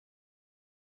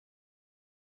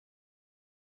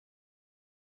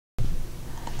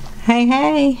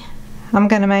Hey, I'm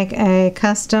going to make a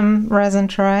custom resin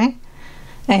tray,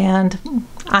 and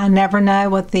I never know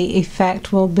what the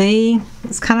effect will be.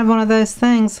 It's kind of one of those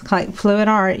things like fluid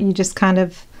art. You just kind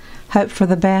of hope for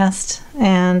the best.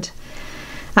 And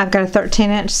I've got a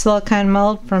 13-inch silicone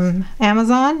mold from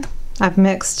Amazon. I've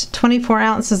mixed 24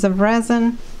 ounces of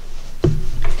resin,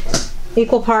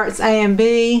 equal parts A and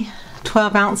B,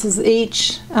 12 ounces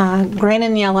each, green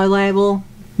and yellow label,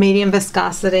 medium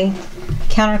viscosity,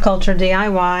 counterculture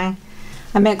DIY.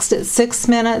 I mixed it 6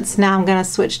 minutes. Now I'm going to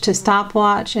switch to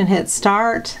stopwatch and hit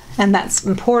start, and that's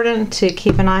important to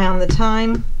keep an eye on the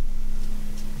time.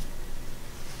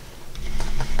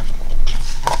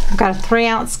 I've got a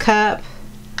 3-ounce cup,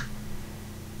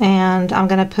 and I'm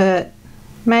going to put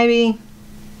maybe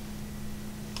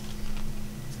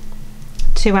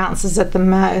 2 ounces at the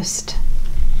most.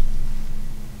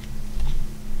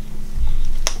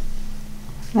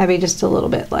 Maybe just a little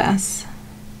bit less.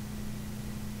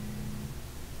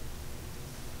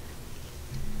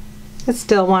 It's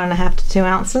still 1.5 to 2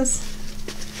 ounces.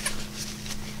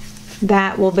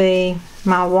 That will be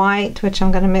my white, which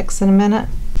I'm going to mix in a minute.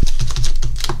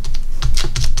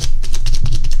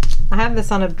 I have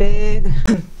this on a big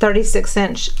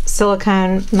 36-inch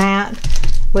silicone mat,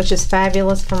 which is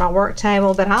fabulous for my work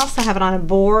table, but I also have it on a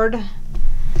board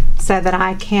so that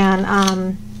I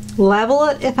can level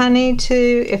it if I need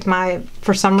to, if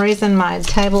for some reason my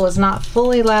table is not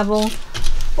fully level,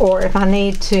 or if I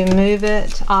need to move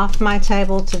it off my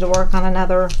table to work on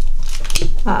another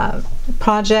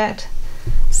project.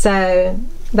 So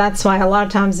that's why a lot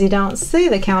of times you don't see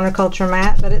the counterculture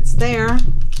mat, but it's there,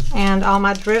 and all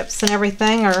my drips and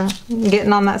everything are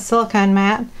getting on that silicone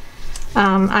mat.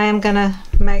 I am going to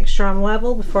make sure I'm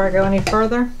level before I go any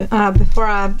further. Before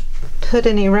I put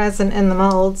any resin in the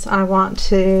molds, I want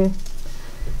to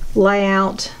lay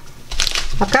out.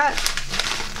 I've got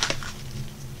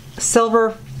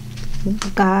silver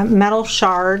metal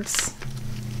shards,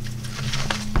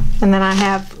 and then I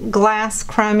have glass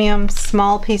chromium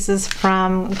small pieces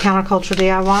from Counterculture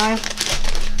DIY. I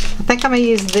think I'm going to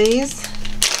use these.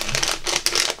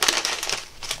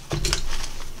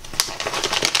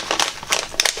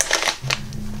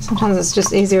 Sometimes it's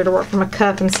just easier to work from a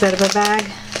cup instead of a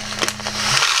bag.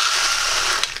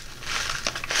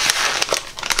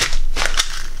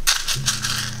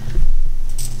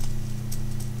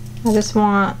 I just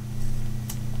want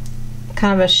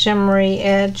kind of a shimmery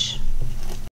edge.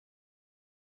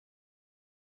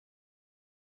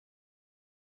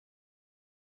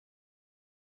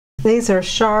 These are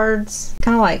shards,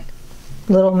 kind of like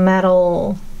little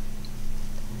metal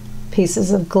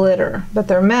pieces of glitter, but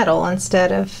they're metal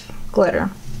instead of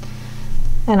glitter.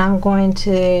 And I'm going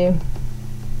to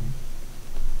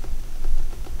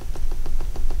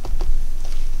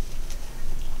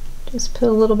just put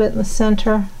a little bit in the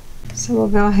center. So we'll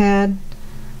go ahead,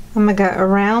 I'm going to go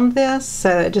around this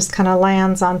so it just kind of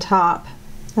lands on top,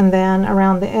 and then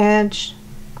around the edge.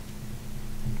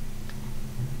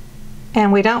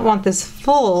 And we don't want this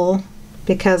full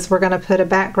because we're going to put a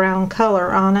background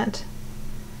color on it.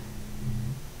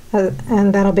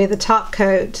 And that'll be the top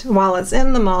coat while it's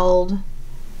in the mold,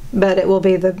 but it will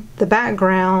be the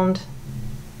background.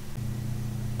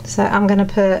 So I'm going to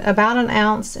put about 1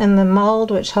 ounce in the mold,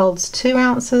 which holds 2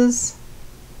 ounces.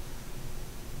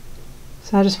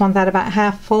 So I just want that about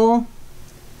half full.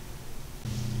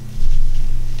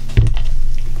 I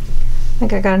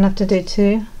think I got enough to do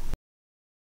 2.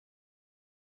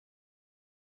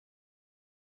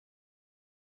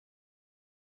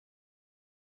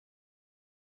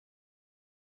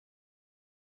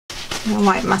 I'll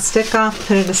wipe my stick off,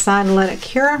 put it aside and let it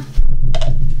cure.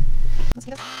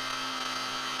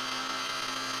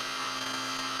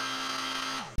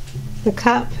 The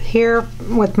cup here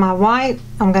with my white,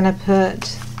 I'm going to put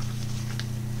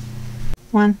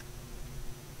 1,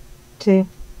 2,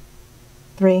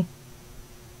 3,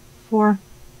 4,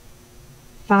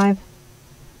 5.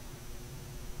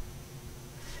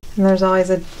 And there's always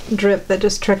a drip that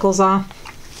just trickles off.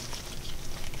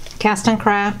 Cast and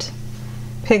Craft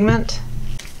pigment,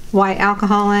 white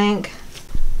alcohol ink,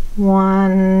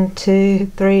 1,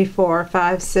 2, 3, 4,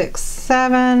 5, 6,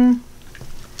 7.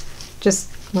 Just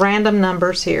random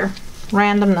numbers here,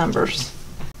 random numbers.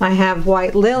 I have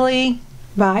White Lily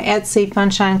by Etsy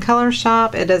Funshine Color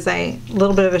Shop. It is a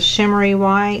little bit of a shimmery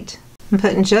white. I'm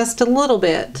putting just a little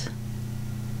bit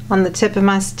on the tip of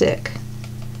my stick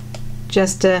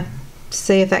just to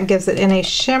see if that gives it any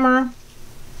shimmer.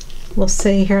 We'll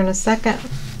see here in a second.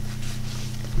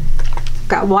 I've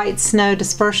got White Snow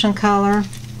Dispersion Color.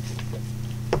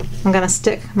 I'm going to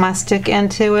stick my stick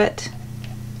into it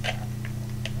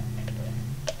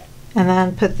and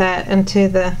then put that into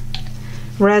the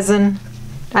resin.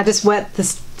 I just wet the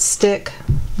stick.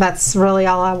 That's really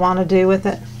all I want to do with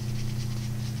it.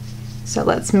 So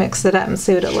let's mix it up and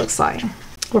see what it looks like.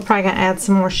 We're probably going to add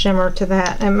some more shimmer to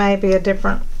that. It may be a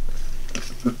different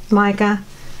mica.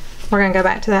 We're going to go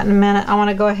back to that in a minute. I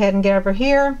want to go ahead and get over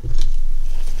here.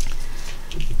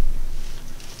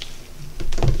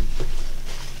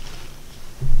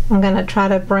 I'm going to try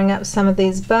to bring up some of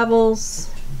these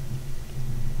bubbles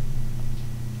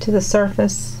to the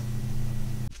surface.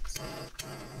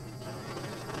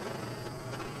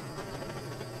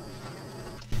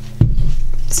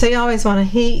 So you always want to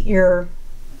heat your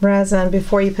resin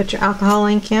before you put your alcohol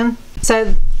ink in.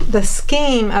 So the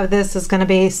scheme of this is going to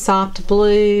be soft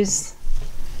blues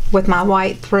with my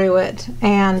white through it,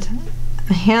 and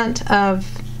a hint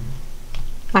of,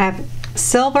 I have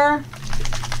silver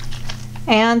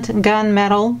and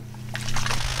gunmetal.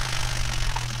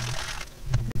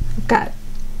 I've got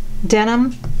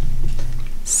denim,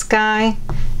 sky.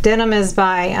 Denim is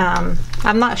by,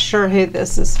 I'm not sure who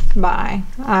this is by.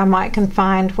 I might can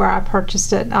find where I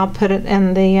purchased it. I'll put it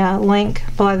in the link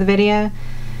below the video.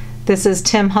 This is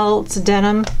Tim Holtz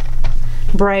Denim,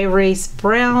 Bray Reese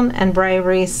Brown, and Bray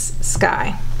Reese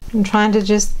Sky. I'm trying to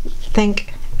just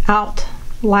think out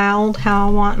loud how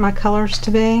I want my colors to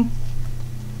be,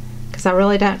 because I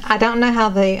really don't know how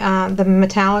the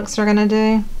metallics are going to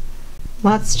do.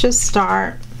 Let's just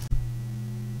start.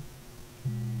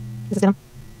 This is denim.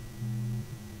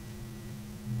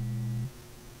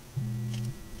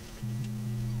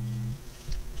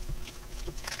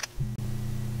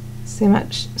 See how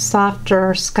much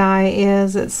softer sky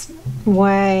is. It's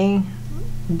way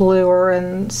bluer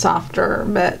and softer,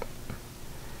 but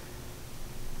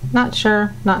not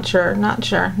sure.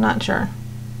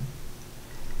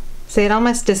 See, it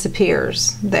almost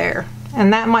disappears there,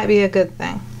 and that might be a good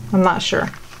thing. I'm not sure.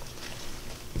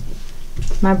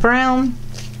 My brown,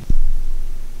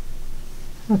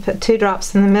 I'll put 2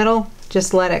 drops in the middle,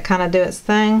 just let it kind of do its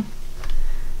thing.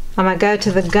 I'm going to go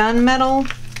to the gunmetal.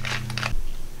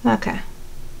 Okay.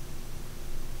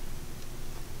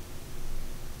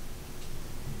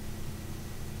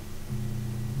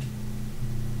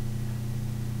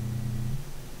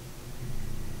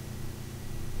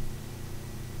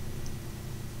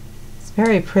 It's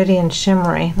very pretty and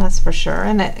shimmery, that's for sure.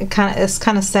 And it's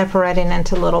kind of separating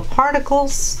into little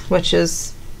particles, which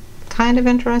is kind of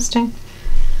interesting.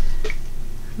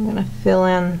 I'm going to fill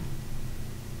in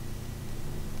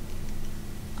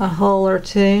a hole or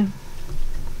two.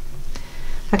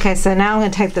 Okay, so now I'm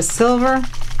going to take the silver.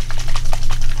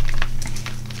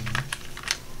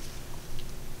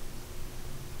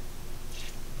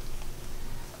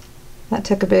 That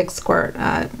took a big squirt.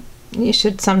 You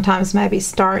should sometimes maybe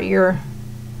start your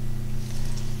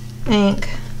ink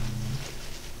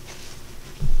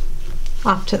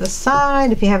off to the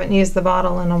side if you haven't used the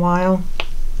bottle in a while.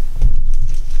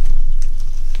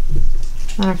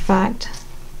 Matter of fact,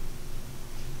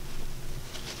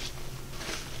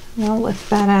 I'll lift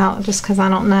that out just because I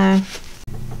don't know.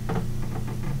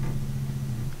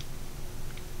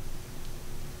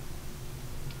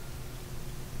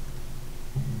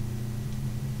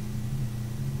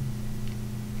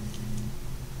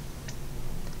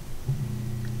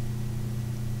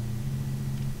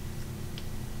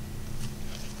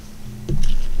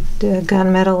 Do a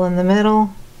gunmetal in the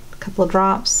middle, a couple of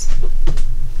drops.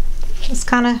 Just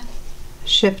kind of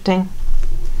shifting.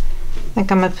 I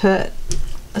think I'm going to put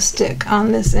a stick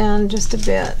on this end just a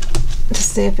bit to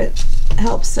see if it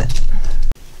helps it.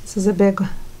 This is a big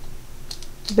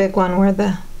one where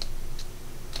the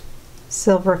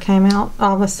silver came out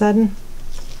all of a sudden.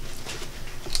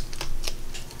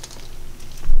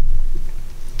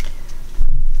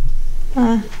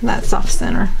 That's off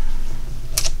center.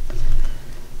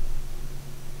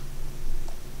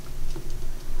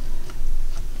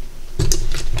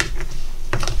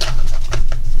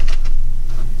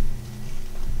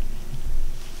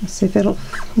 Let's see if it'll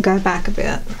go back a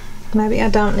bit. Maybe I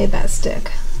don't need that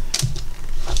stick.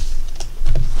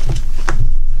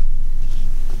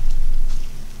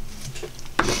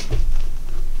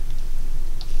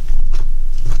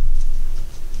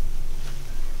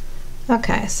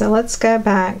 Okay, so let's go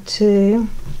back to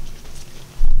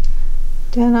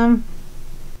denim.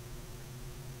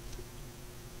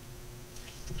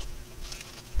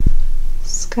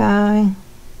 Sky.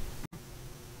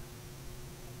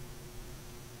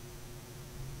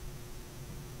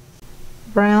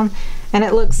 Brown, and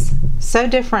it looks so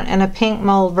different in a pink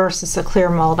mold versus a clear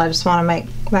mold. I just want to make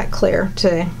that clear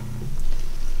too.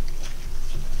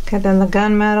 Okay, then the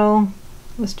gunmetal,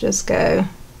 let's just go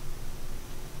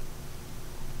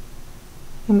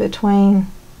in between.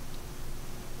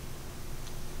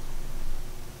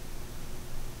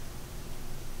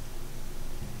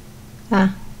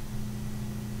 And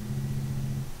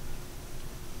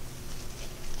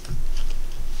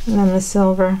then the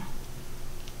silver.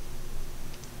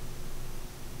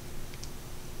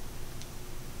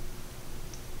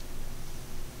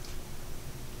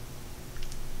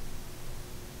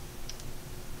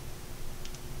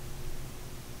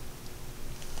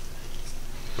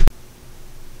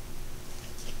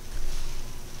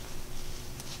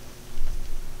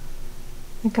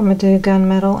 I think I'm going to do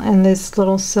gunmetal in these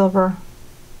little silver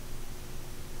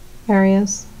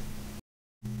areas.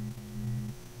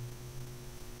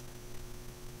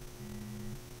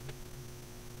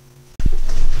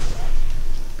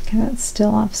 Okay, that's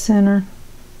still off center,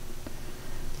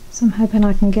 so I'm hoping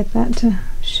I can get that to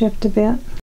shift a bit.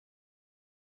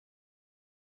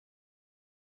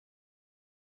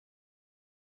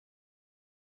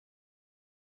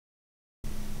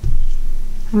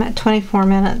 I'm at 24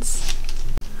 minutes.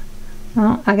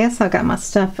 Well, I guess I got my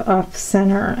stuff off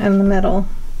center in the middle.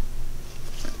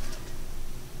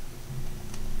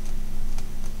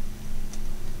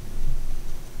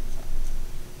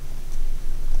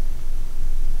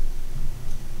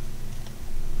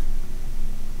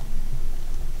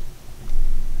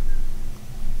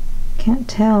 Can't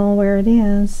tell where it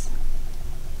is.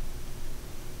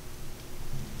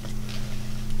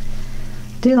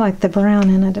 Do like the brown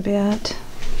in it a bit.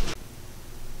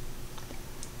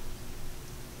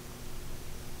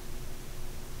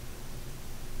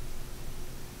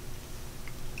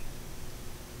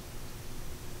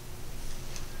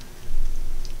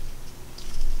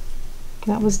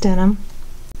 That was denim.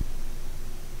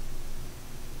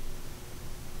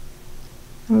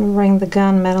 I'm going to bring the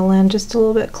gunmetal in just a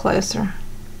little bit closer.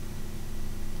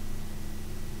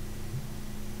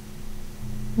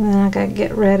 And then I got to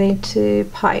get ready to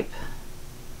pipe.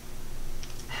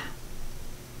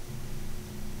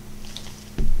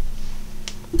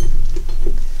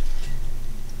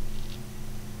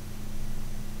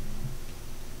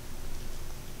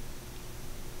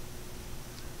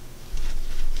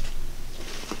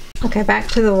 Okay, back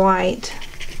to the white.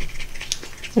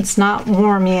 It's not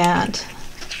warm yet,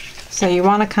 so you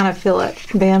want to kind of feel it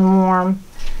being warm.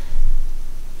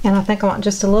 And I think I want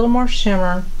just a little more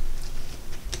shimmer.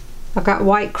 I've got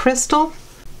white crystal,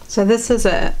 so this is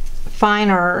a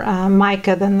finer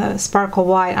mica than the sparkle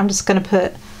white. I'm just going to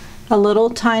put a little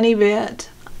tiny bit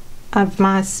of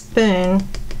my spoon,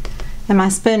 and my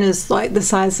spoon is like the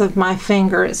size of my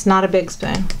finger. It's not a big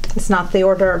spoon. It's not the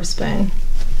hors d'oeuvre spoon.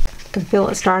 I can feel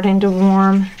it starting to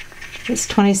warm. It's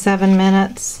 27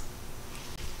 minutes.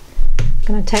 I'm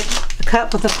going to take a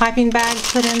cup with a piping bag,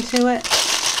 put into it.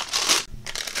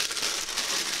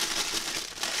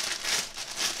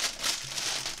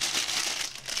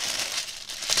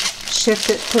 Shift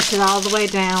it, push it all the way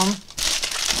down.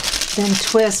 Then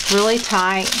twist really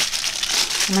tight.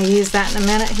 I'm going to use that in a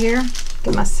minute here.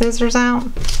 Get my scissors out.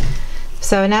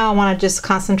 So now I want to just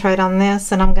concentrate on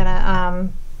this, and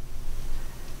I'm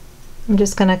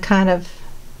just going to kind of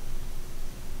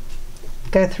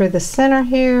go through the center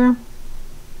here,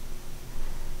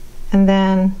 and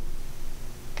then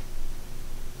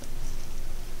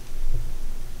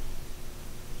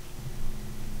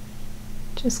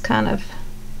just kind of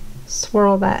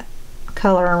swirl that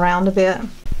color around a bit.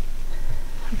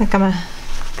 I think I'm going to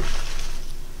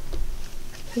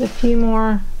put a few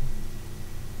more.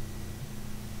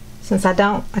 Since I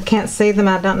can't see them,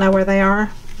 I don't know where they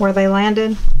are, where they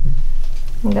landed.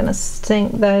 I'm going to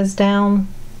sink those down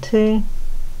too,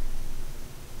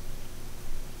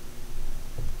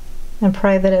 and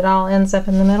pray that it all ends up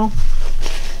in the middle.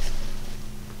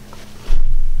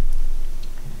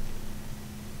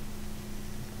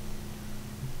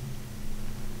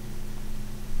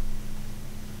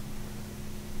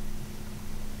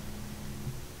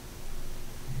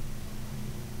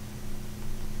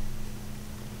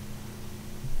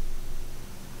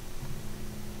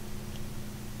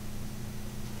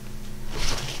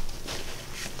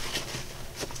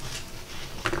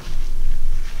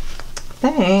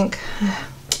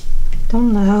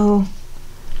 Don't know.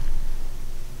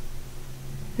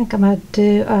 I think I'm going to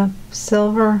do a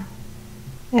silver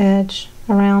edge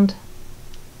around.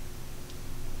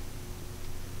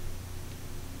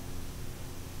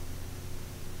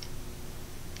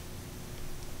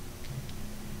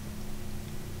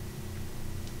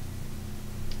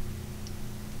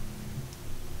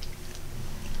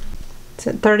 It's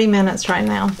at 30 minutes right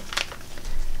now.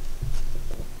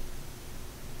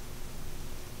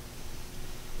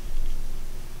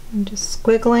 I'm just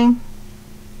squiggling.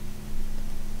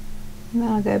 And then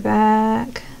I'll go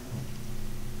back.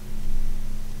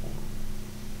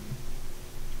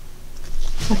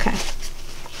 Okay.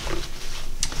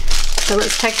 So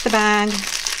let's take the bag.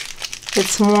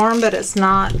 It's warm, but it's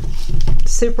not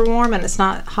super warm and it's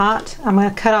not hot. I'm going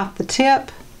to cut off the tip.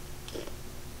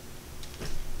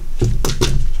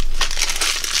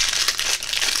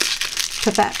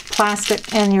 Put that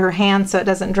plastic in your hand so it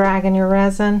doesn't drag in your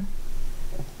resin.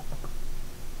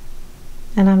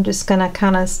 And I'm just going to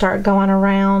kind of start going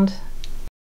around.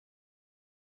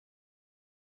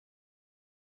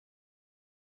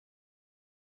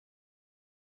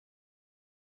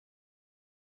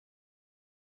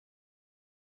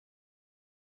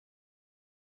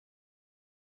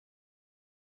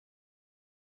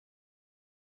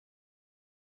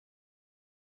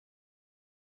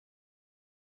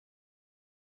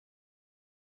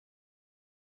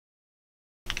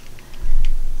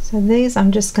 So these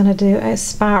I'm just going to do a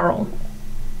spiral.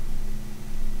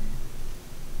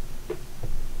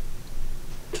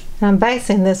 And I'm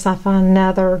basing this off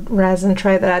another resin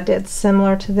tray that I did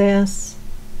similar to this,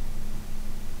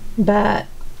 but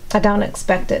I don't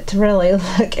expect it to really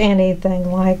look anything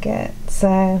like it.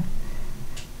 So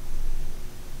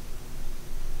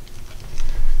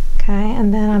okay,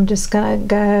 and then I'm just going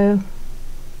to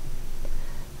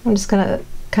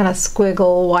kind of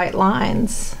squiggle white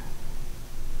lines.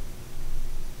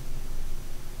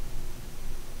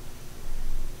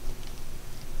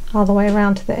 All the way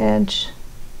around to the edge.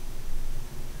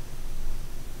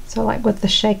 So like with the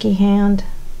shaky hand.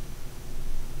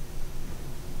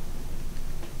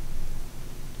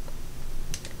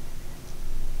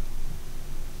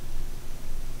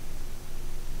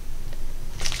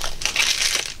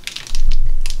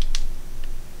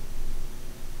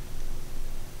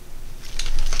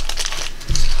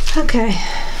 Okay,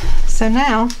 so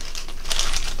now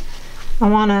I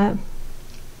want to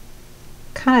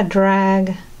kind of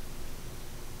drag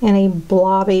any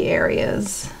blobby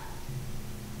areas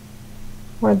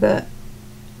where the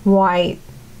white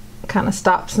kind of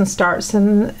stops and starts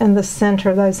in the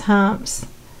center of those humps.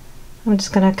 I'm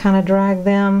just going to kind of drag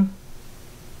them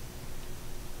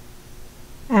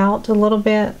out a little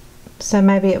bit so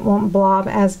maybe it won't blob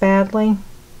as badly.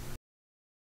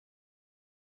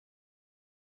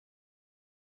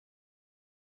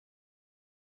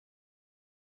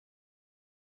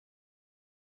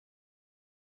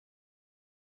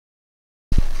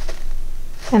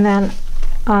 And then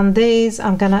on these,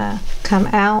 I'm going to come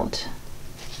out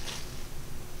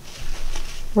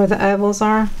where the ovals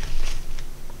are.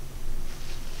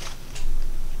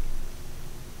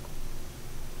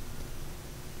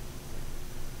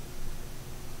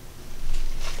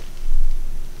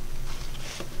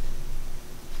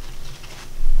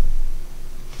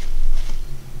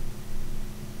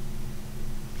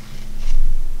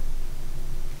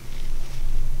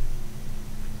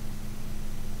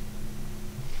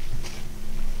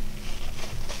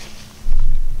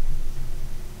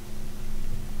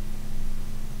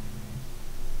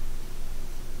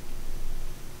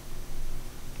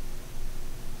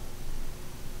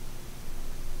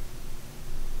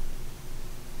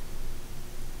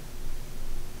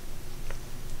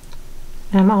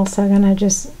 I'm also going to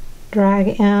just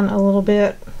drag in a little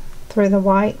bit through the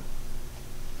white.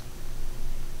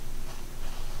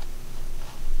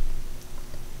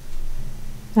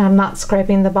 I'm not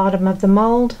scraping the bottom of the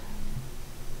mold.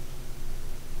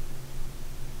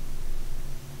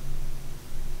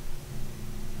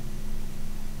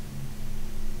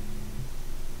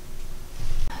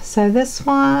 So this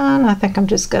one, I think I'm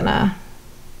just going to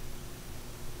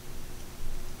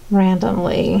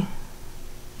randomly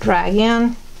drag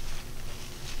in.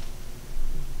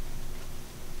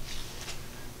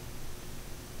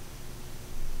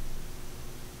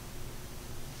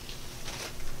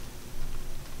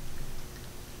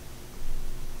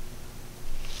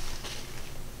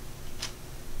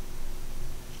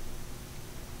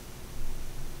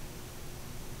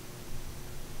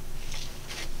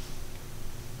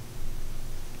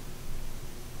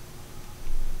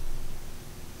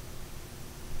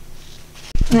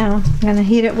 Now I'm going to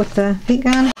heat it with the heat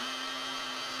gun.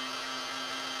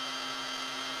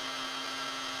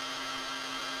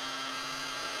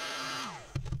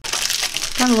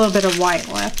 Got a little bit of white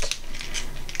left.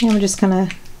 And we're just going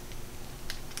to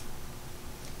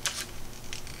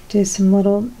do some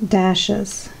little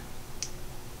dashes.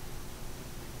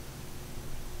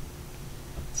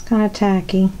 It's kind of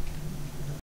tacky.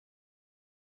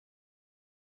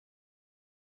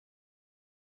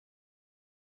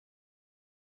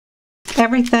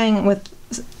 Everything with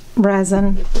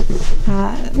resin,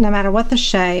 no matter what the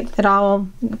shape, it all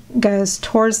goes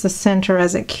towards the center.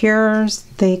 As it cures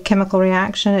the chemical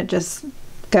reaction, it just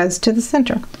goes to the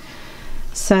center.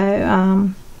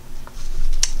 So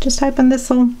just hoping this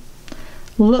will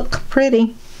look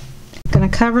pretty. Going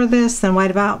to cover this and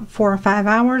wait about 4 or 5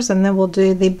 hours, and then we'll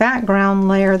do the background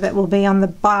layer that will be on the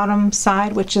bottom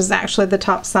side, which is actually the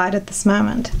top side at this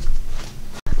moment.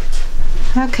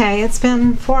 Okay, it's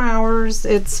been 4 hours.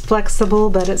 It's flexible,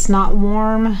 but it's not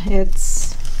warm.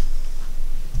 It's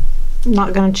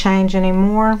not going to change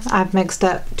anymore. I've mixed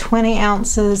up 20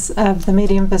 ounces of the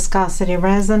medium viscosity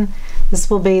resin. This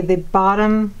will be the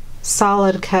bottom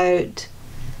solid coat,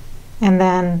 and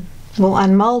then we'll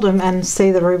unmold them and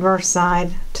see the reverse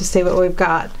side to see what we've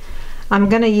got. I'm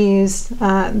going to use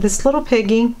this little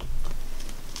piggy,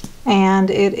 and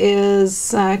it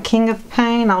is King of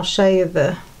PAYNE. I'll show you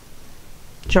the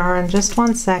jar in just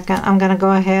 1 second. I'm going to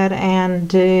go ahead and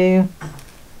do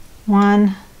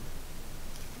 1,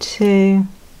 2,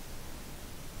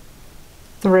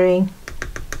 3.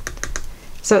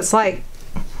 So it's like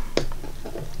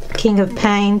King of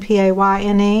PAYNE,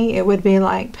 P-A-Y-N-E. It would be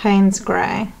like Payne's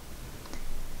Gray.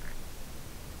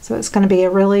 So it's going to be a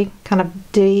really kind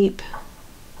of deep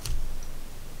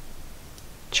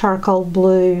charcoal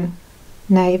blue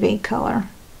navy color.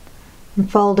 I'm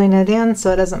folding it in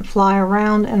so it doesn't fly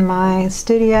around in my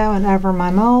studio and over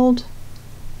my mold.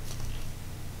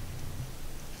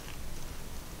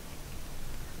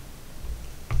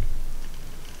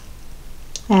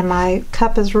 And my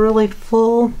cup is really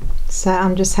full, so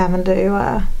I'm just having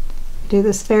to do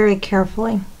this very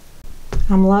carefully.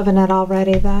 I'm loving it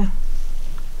already though.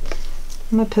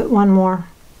 I'm going to put one more.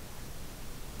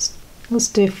 Let's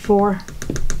do 4.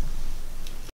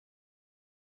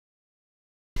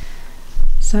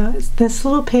 So it's this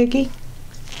little piggy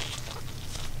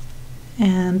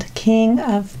and King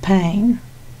of PAYNE.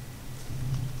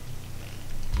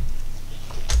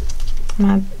 I'm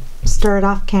going to stir it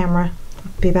off camera.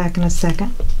 I'll be back in a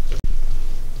second.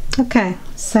 Okay,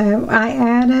 so I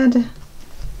added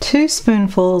 2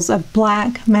 spoonfuls of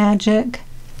Black Magic,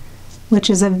 which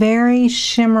is a very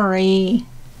shimmery,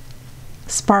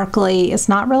 sparkly, it's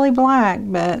not really black,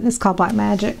 but it's called Black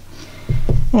Magic.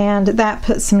 And that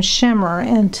puts some shimmer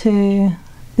into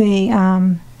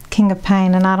the King of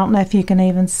PAYNE, and I don't know if you can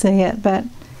even see it, but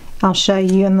I'll show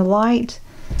you in the light.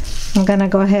 I'm going to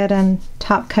go ahead and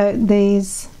top coat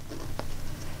these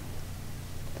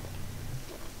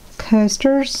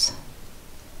coasters.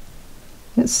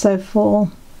 It's so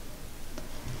full.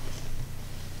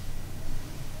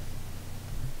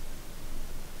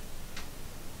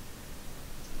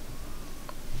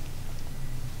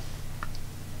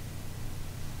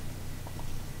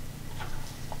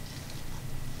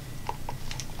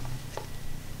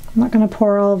 I'm not going to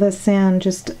pour all this in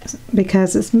just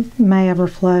because it may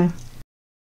overflow.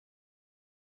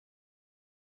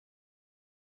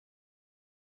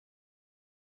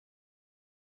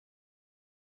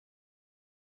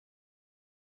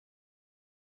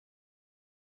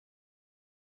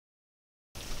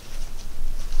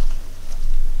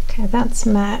 Okay, that's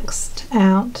maxed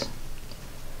out.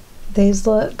 These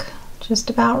look just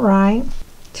about right.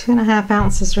 2.5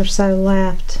 ounces or so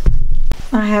left.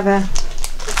 I have a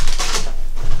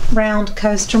round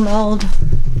coaster mold.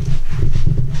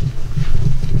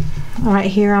 Right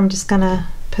here, I'm just gonna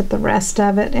put the rest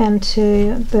of it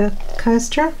into the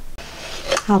coaster.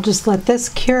 I'll just let this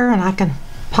cure and I can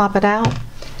pop it out.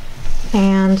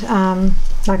 And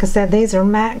like I said, these are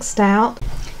maxed out.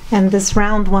 And this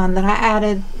round one that I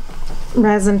added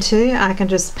resin to, I can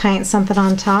just paint something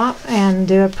on top and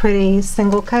do a pretty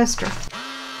single coaster.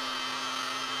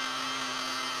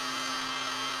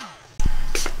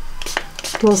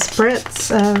 Little spritz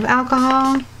of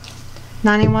alcohol,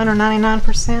 91 or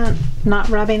 99% not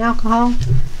rubbing alcohol,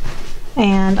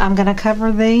 and I'm going to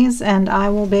cover these and I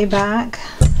will be back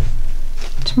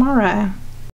tomorrow.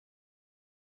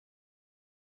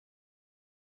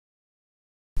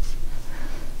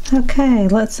 Okay,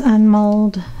 let's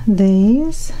unmold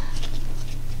these.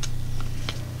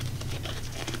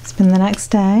 It's been the next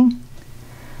day.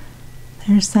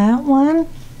 There's that one.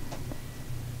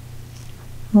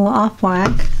 A little off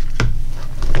whack.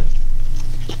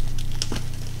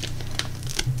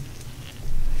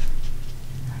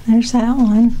 There's that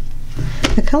one.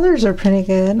 The colors are pretty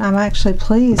good. I'm actually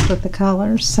pleased with the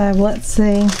colors. So let's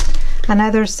see. I know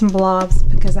there's some blobs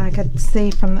because I could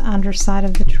see from the underside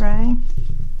of the tray.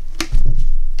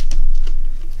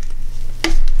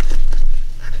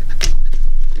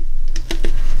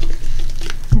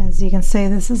 As you can see,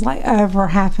 this is like over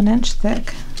 1/2 inch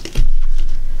thick.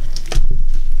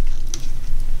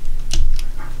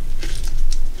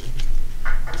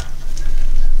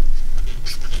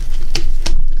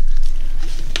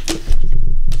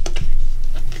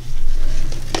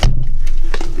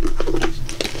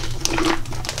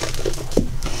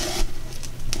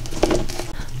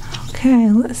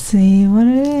 let's see what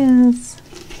it is.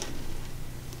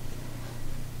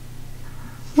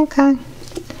 Okay,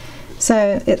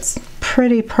 so it's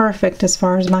pretty perfect as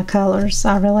far as my colors.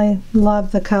 I really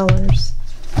love the colors.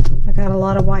 I got a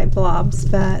lot of white blobs,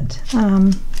 but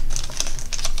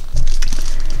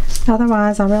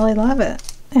otherwise I really love it.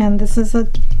 And this is a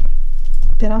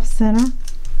bit off center,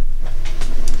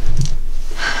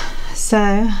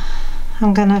 so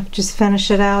I'm gonna just finish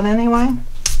it out anyway.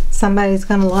 Somebody's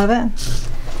gonna love it.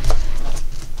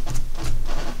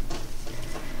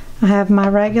 I have my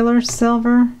regular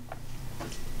silver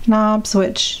knobs,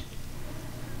 which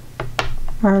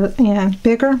are,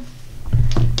 bigger.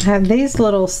 I have these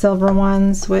little silver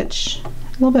ones, which are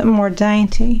a little bit more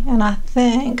dainty, and I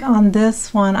think on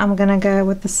this one I'm gonna go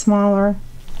with the smaller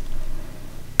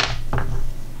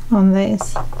on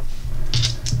these.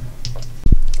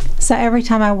 So every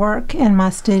time I work in my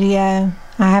studio,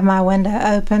 I have my window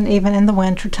open, even in the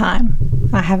winter time.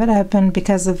 I have it open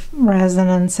because of resin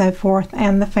and so forth,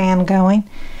 and the fan going.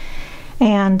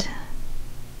 And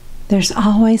there's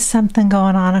always something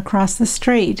going on across the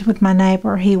street with my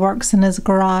neighbor. He works in his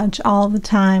garage all the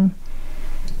time.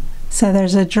 So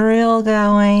there's a drill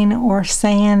going or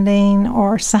sanding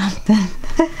or something.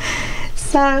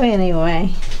 So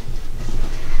anyway,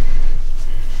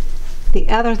 the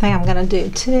other thing I'm going to do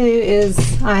too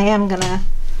is I am going to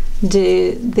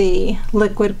do the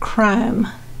liquid chrome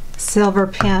silver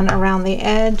pen around the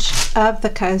edge of the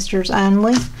coasters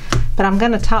only, but I'm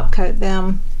going to top coat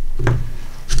them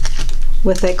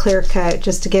with a clear coat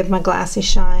just to give them a glassy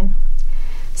shine.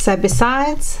 So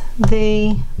besides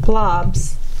the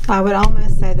blobs, I would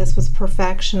almost say this was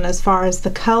perfection as far as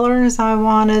the colors I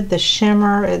wanted, the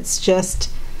shimmer. It's just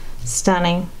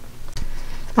stunning.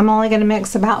 I'm only going to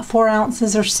mix about 4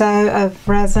 ounces or so of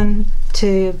resin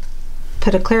to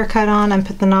put a clear coat on and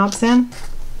put the knobs in.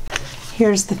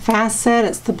 Here's the fast set.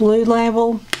 It's the blue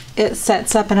label. It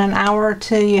sets up in an hour or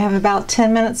two. You have about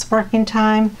 10 minutes working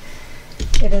time.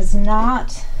 It is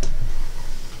not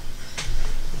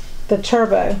the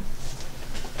turbo.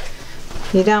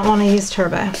 You don't want to use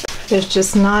turbo. There's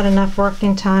just not enough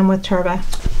working time with turbo.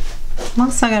 I'm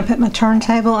also going to put my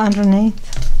turntable underneath.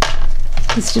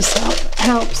 This just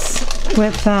helps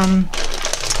with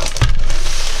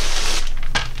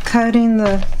coating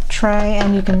the tray,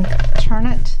 and you can turn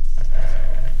it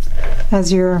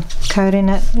as you're coating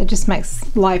it. It just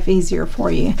makes life easier for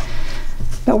you.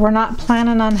 But we're not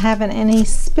planning on having any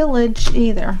spillage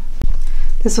either.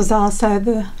 This was also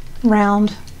the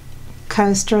round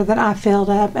coaster that I filled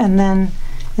up, and then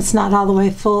it's not all the way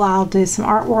full. I'll do some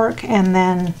artwork and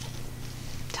then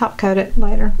top coat it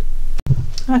later.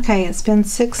 Okay, it's been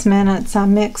 6 minutes. I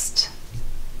mixed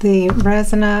the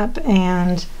resin up,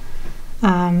 and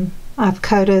I've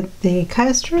coated the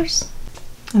coasters,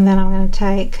 and then I'm not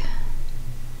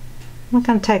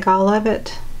going to take all of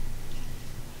it,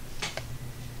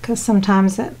 because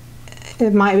sometimes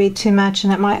it might be too much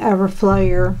and it might overflow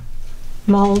your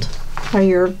mold or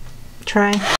your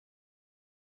tray.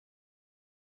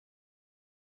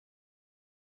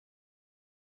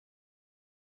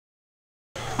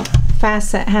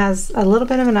 Facet has a little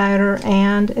bit of an odor,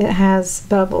 and it has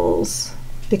bubbles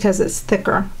because it's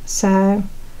thicker, so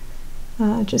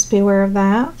just be aware of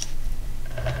that.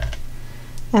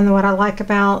 And what I like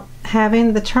about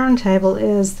having the turntable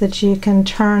is that you can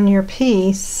turn your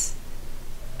piece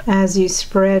as you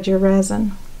spread your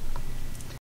resin.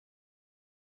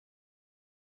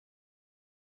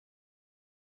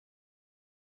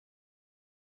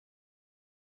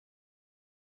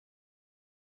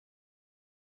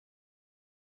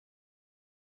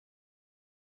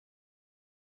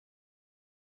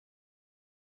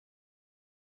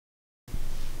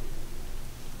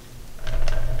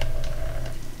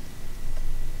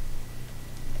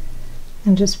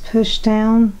 And just push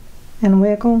down and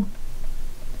wiggle.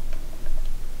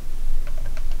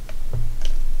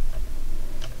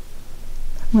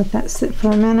 Let that sit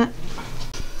for a minute.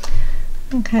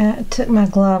 Okay, I took my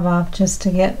glove off just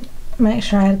to make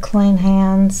sure I had clean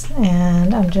hands,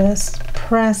 and I'm just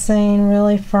pressing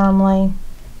really firmly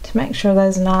to make sure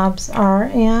those knobs are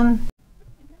in.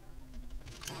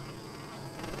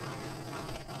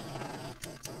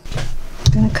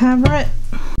 I'm gonna cover it.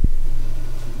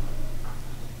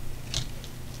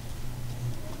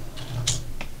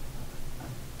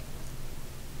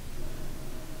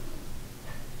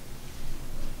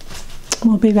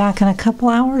 We'll be back in a couple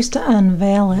hours to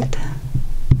unveil it.